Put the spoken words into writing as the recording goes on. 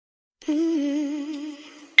What's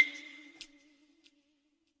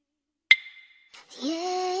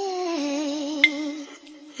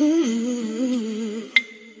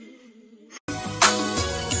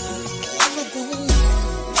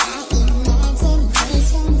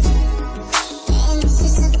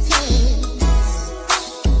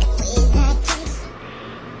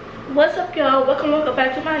up, y'all? Welcome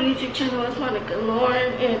back to my YouTube channel. It's Monica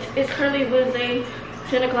Lauren, and it's currently Wednesday,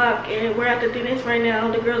 10 o'clock, and we're at the dentist right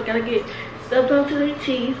now. The girls gotta get stuff done to their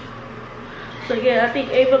teeth. So yeah, I think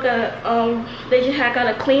Ava got they just got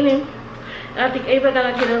a cleaning. And I think Ava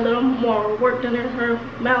gotta get a little more work done in her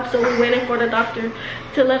mouth, so we're waiting for the doctor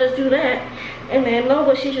to let us do that. And then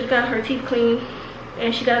Nova, she just got her teeth cleaned,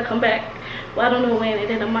 and she gotta come back. Well, I don't know when. And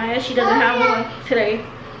then Amaya, she doesn't have one today.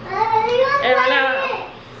 And right now,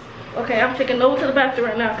 okay, I'm taking Nova to the bathroom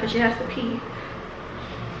right now because she has to pee.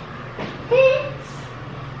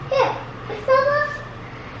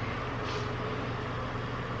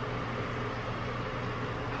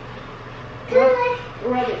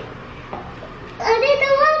 Rub it.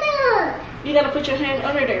 You gotta put your hand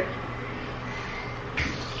under there.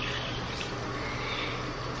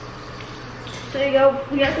 So there you go.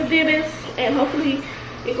 We got to do this, and hopefully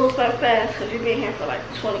it goes by fast because we've been here for like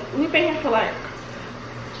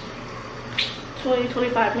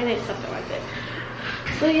 20-25 minutes, something like that.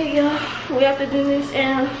 So yeah, we have to do this,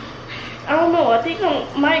 and I don't know, I think I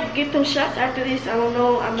might get them shots after this. I don't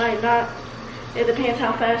know, I might not. It depends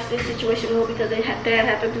how fast this situation will, because Dad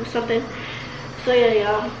had to do something. So yeah,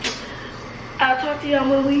 y'all, I'll talk to y'all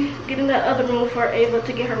when we get in that other room for Ava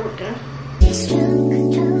to get her work done.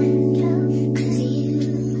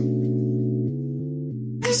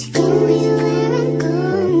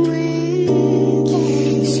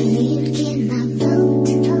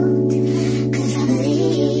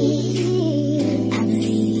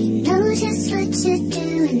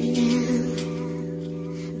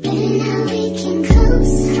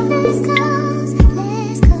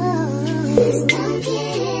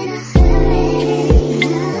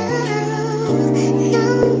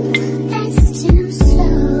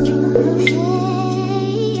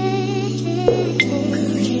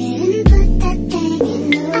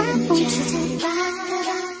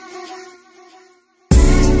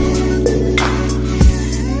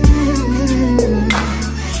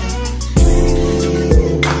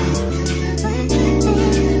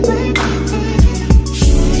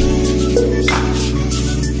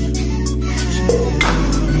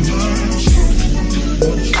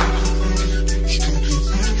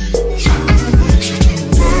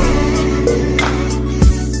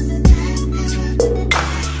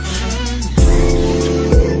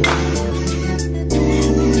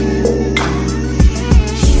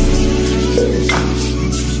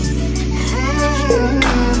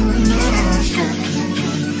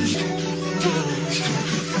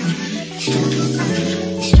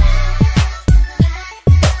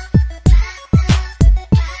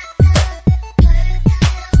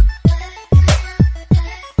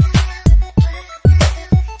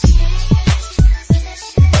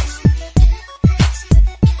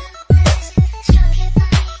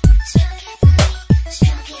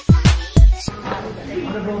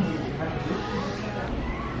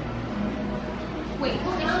 Wait,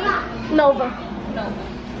 who is she? Nova. Nova.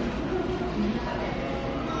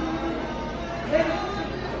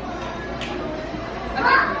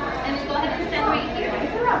 Okay, and then go ahead and stand right here.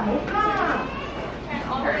 Turn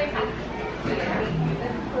all the way back.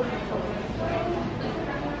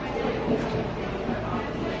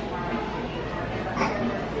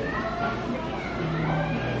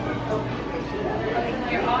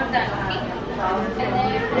 Okay, you're all done. Okay? And then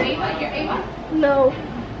Ava, you're Ava? No,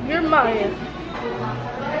 you're Maya.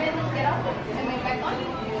 Get up and then back on.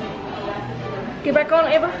 Get back on,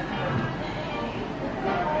 Ava.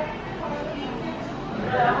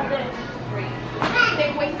 Great. They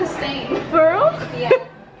weight the same. For real? Yeah.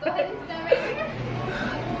 Go ahead and stand right here.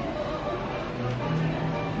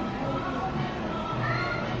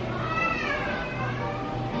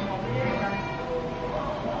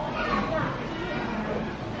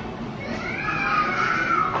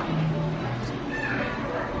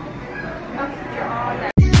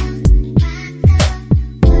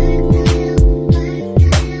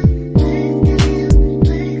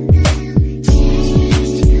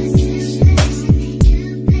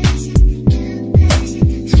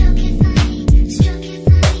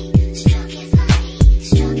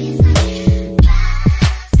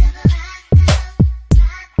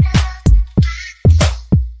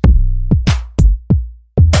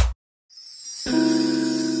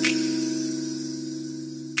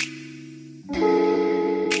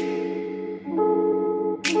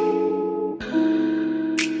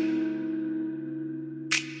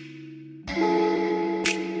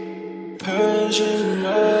 Persian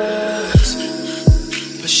eyes,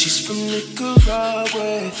 but she's from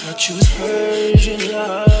Nicaragua. Thought you was Persian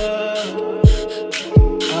love.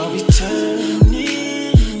 Are we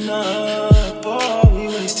turning up? Or are we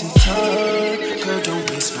wasting time? Girl, don't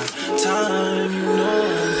waste my time. You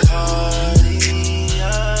know I'm party. I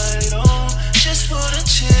don't just wanna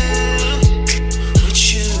chill with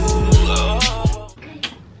you. Oh.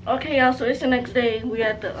 Okay, y'all, so it's the next day. We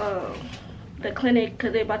at the clinic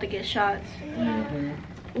because they about to get shots.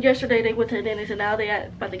 Yesterday they went to the dentist and now they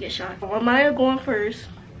about to get shots. Amaya going first.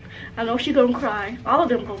 I know she gonna cry. All of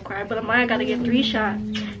them gonna cry, but Amaya gotta get 3 shots.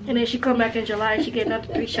 And then she come back in July and she get another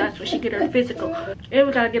 3 shots when she get her physical. And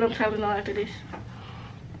we gotta get them Tylenol after this.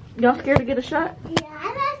 Y'all scared to get a shot? Yeah,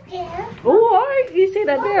 I'm not scared. Oh, alright, you see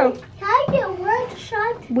that down. Can I get 1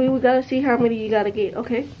 shot? We gotta see how many you gotta get,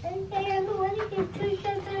 okay? Okay, I'm going to get 2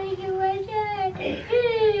 shots and I get 1 shot.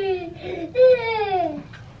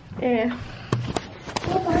 Yeah.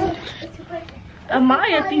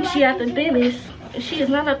 Amaya thinks she at the dentist. And she is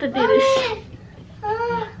not at the dentist.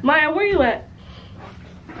 Maya, where you at?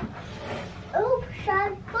 Oh,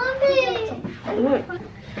 shot for me. What?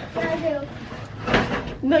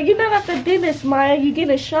 No, you're not at the dentist, Maya. You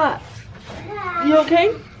getting shots. You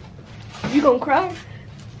okay? You gonna cry?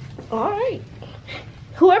 Alright.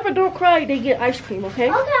 Whoever don't cry, they get ice cream, okay?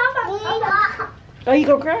 Okay, I'm Oh, you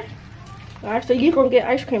gonna cry? Alright, so you gonna get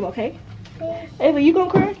ice cream, okay? Ava, you gonna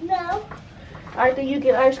cry? No. Alright, then you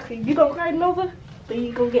get ice cream. You gonna cry, Nova? Then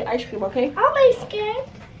you gonna get ice cream, okay? I'll be scared.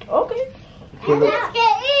 Okay. I'm not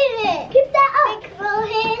scared either. Keep that up. Big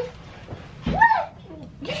forehead. What?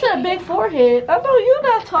 You said big forehead. I know you're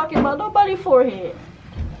not talking about nobody's forehead.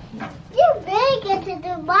 You big into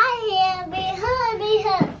the my hair behind me.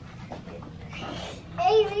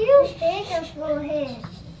 Hey, you big your forehead.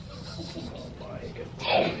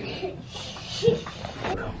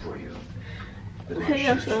 Come for you. Okay,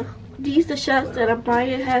 y'all, so these the shots that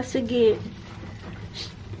Amaya has to get.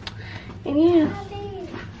 And yeah,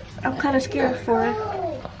 I'm kind of scared for it.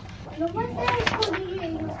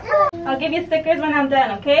 I'll give you stickers when I'm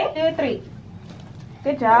done, okay? 2, 3.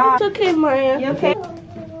 Good job. It's okay, Maya. You okay?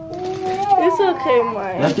 It's okay,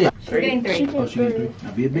 Maya. That's it. We're getting 3. Oh, she gets 3.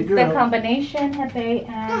 Now be a big The girl. combination, Hefe,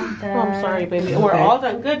 and the... Oh, I'm sorry, baby. We're all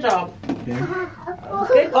done. Good job. Okay.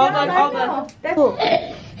 Good All job, done, all done. That's Cool.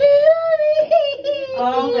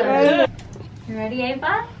 All done. You ready,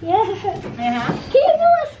 Ava? Yeah. Yeah. Can you do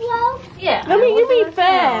it slow? Yeah. Let me- I you will mean do it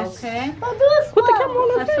fast. slow, okay. I'll do it slow. Put the camera on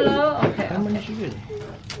her That's face. slow. Okay. How many she get?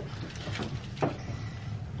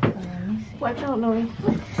 Let me see. Watch out, Nori.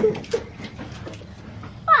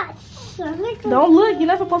 Watch. Don't look. You're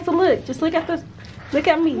not supposed to look. Just look at this. Look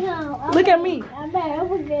at me. No, Look at me. I bet I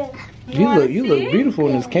will get. You look beautiful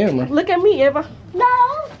in this camera. Look at me, Eva. No.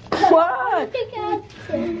 What?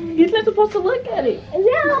 You're not supposed to look at it.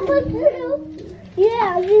 Yeah, but you.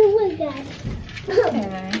 Yeah, you look at it.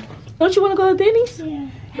 Okay. Don't you want to go to Denny's? Yeah.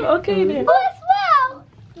 Okay, then. Do it slow.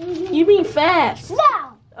 You mean fast. No.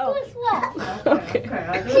 Oh. Do it slow. Okay.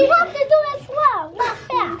 She has to do it slow, not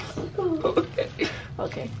fast.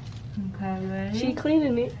 Okay. Okay, you ready? She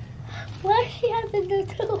cleaning it. What she has to do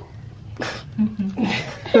too?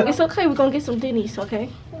 It's okay. We're going to get some Denny's, okay?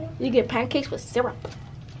 You get pancakes with syrup.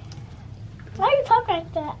 Why you talk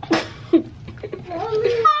like that?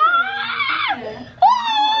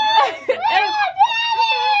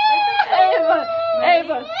 Ava.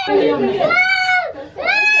 Ava.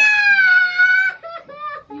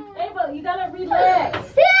 Ava, you got to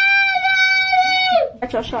relax.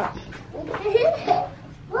 That's your shot.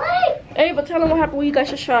 Wait, Ava, tell them what happened when you got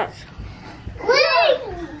your shots. wait.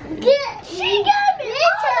 She got me.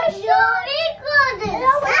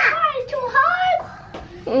 It's too hard.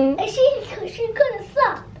 Mm. And she couldn't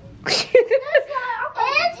stop.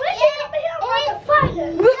 That's why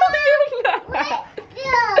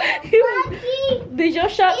I'm Did your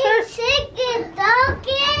shots hurt?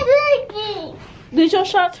 Did your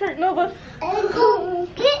shots hurt, Nova?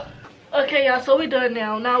 Okay, y'all, so we done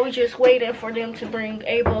now. Now we just waiting for them to bring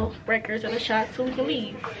Ava breakers and a shot so we can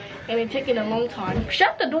leave. And it's taking a long time.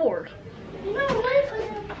 Shut the door.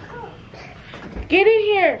 Get in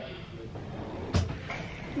here.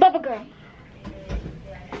 Bubblegum.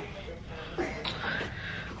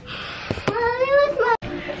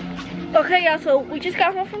 Okay, y'all, so we just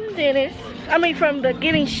got home from the dentist. I mean, from the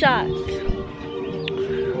getting shots.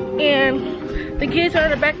 And the kids are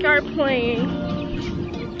in the backyard playing.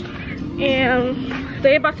 And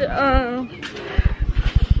they about to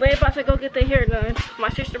go get their hair done. My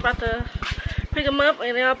sister about to pick them up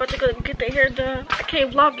and they're about to go get their hair done. I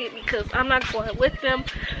can't vlog it because I'm not going with them.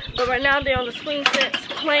 But right now they're on the swing sets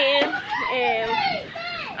playing, and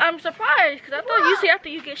I'm surprised because I thought usually after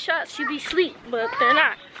you get shots you be asleep, but they're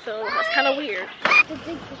not. So that's kind of weird.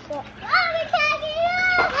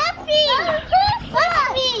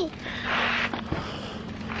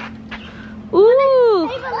 Ooh.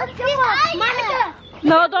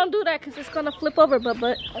 No, don't do that because it's gonna flip over,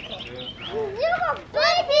 but.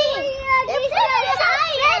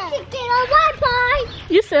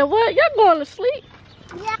 You said what? You're going to sleep?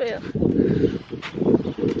 Yeah.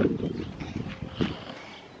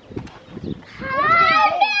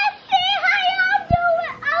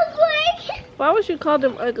 Why would you call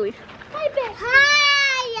them ugly?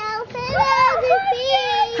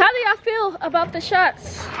 How do y'all feel about the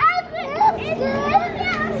shots?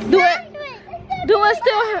 Do it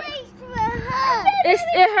still hurt?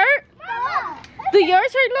 It hurt? Do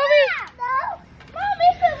yours hurt, Novi?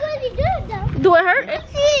 Do it hurt?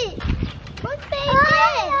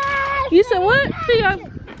 You said what? Let's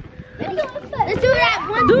do that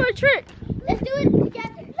one. Do a trick. Let's do it together.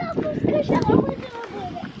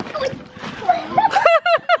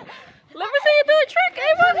 Let me see you do a trick,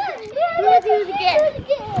 Ava. Let's do it again.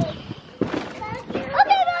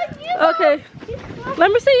 Okay. Let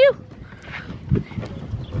me see you.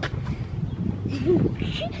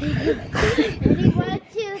 Ready, 1,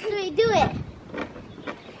 2, 3, do it.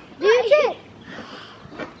 Do your trick.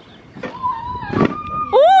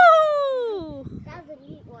 Ooh. That was a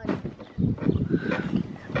neat one.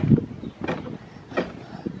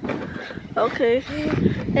 Okay.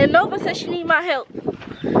 And Nova says she need my help.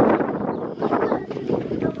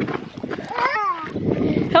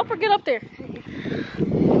 Help her get up there.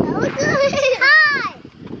 High.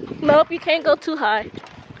 Nope, you can't go too high.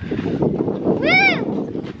 Move.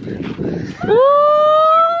 Ooh.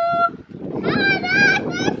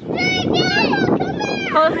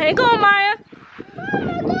 Oh, hang on, Maya.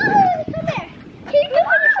 Come here. Can you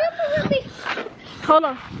put the triple with me? Hold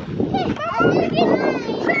on.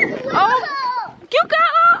 Oh, you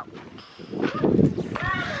got up.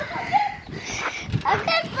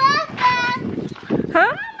 Okay, Papa.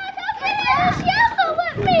 Huh?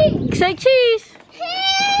 With me. Say cheese.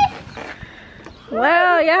 Cheese.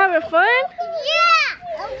 Wow, y'all having fun? Yeah.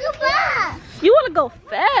 Let's go fast. You want to go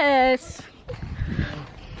fast?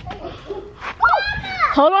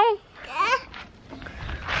 Hold on.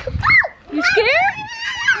 You scared?